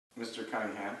Mr.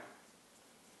 Cunningham,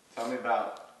 tell me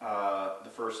about the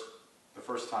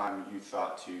first time you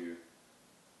thought to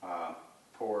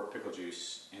pour pickle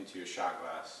juice into a shot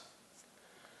glass.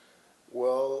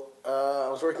 Well, I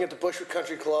was working at the Bushwick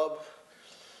Country Club,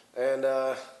 and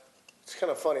it's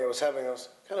kind of funny. I was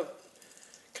kind of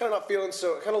not feeling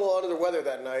so, kind of a little under the weather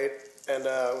that night, and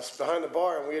I was behind the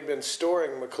bar, and we had been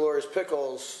storing McClure's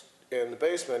pickles in the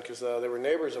basement because they were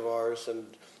neighbors of ours, and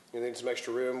we needed some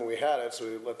extra room, and we had it, so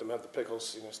we let them have the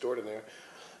pickles, stored in there.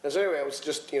 And so anyway, I was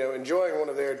just, enjoying one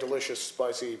of their delicious,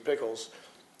 spicy pickles,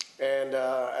 and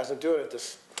as I'm doing it,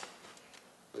 this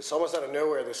almost out of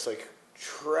nowhere, this like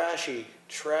trashy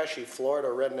Florida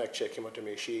redneck chick came up to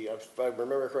me. If I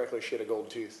remember correctly, she had a gold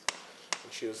tooth,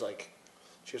 and she was like,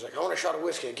 I want a shot of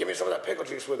whiskey. Give me some of that pickle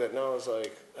juice with it. And I was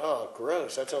like, oh,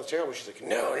 gross. That sounds terrible. She's like,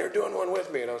 no, you're doing one with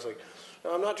me. And I was like,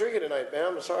 no, I'm not drinking tonight,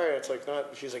 ma'am. I'm sorry. It's like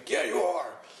not. She's like, yeah, you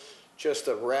are. Just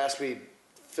a raspy,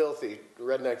 filthy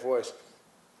redneck voice.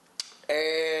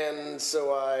 And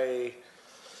so I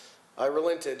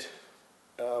relented,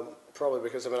 probably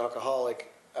because I'm an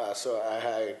alcoholic. So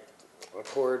I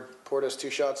poured us 2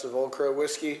 shots of Old Crow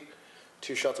whiskey,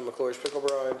 2 shots of McClure's pickle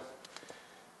brine,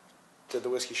 did the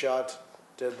whiskey shot,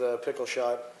 did the pickle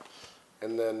shot,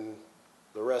 and then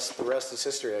the rest is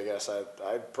history, I guess. I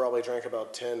probably drank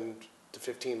about 10 to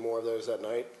 15 more of those that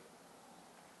night.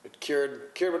 It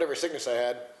cured whatever sickness I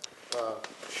had.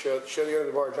 Showed the owner of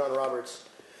the bar, John Roberts,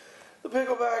 the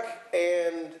Pickleback,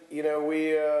 and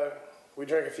we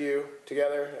drank a few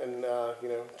together, and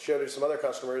showed it to some other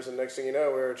customers. And next thing you know,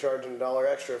 we were charging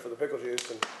 $1 extra for the pickle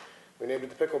juice, and we named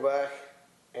it the Pickleback,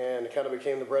 and it kind of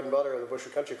became the bread and butter of the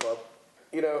Bushwick Country Club.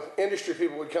 Industry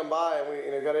people would come by, and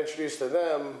we got introduced to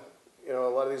them. A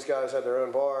lot of these guys had their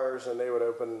own bars, and they would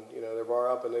open their bar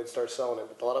up, and they'd start selling it.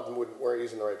 But a lot of them weren't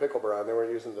using the right pickle brine. They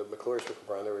weren't using the McClure's pickle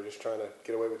brine. They were just trying to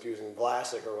get away with using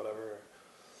Vlasic or whatever,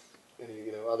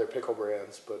 other pickle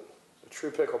brands. But a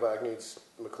true Pickleback needs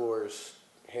McClure's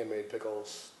handmade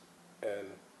pickles and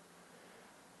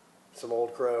some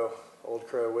Old Crow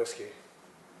whiskey,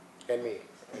 and me,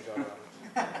 and John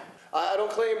Roberts. I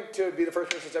don't claim to be the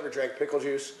first person that's ever drank pickle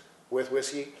juice with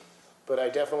whiskey, but I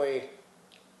definitely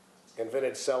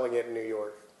invented selling it in New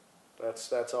York.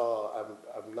 That's all.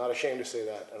 I'm not ashamed to say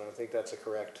that, and I think that's a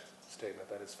correct statement.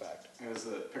 That is fact. And is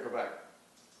the Pickleback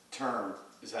term,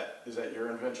 is that your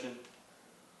invention?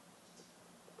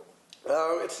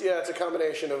 It's a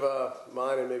combination of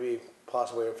mine and maybe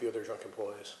possibly a few other drunk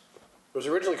employees. It was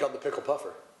originally called the Pickle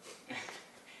Puffer.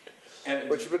 But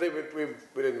we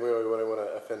didn't really want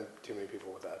to offend too many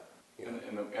people with that.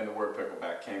 And the word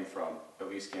Pickleback came from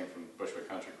Bushwick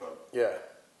Country Club. Yeah,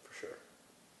 for sure.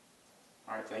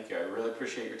 All right, thank you. I really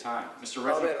appreciate your time. Mr.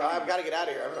 Reggie. Oh, man, I've got to get out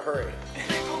of here. I'm in a hurry.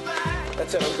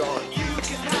 That's it, I'm gone. You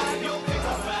can have your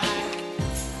Pickleback.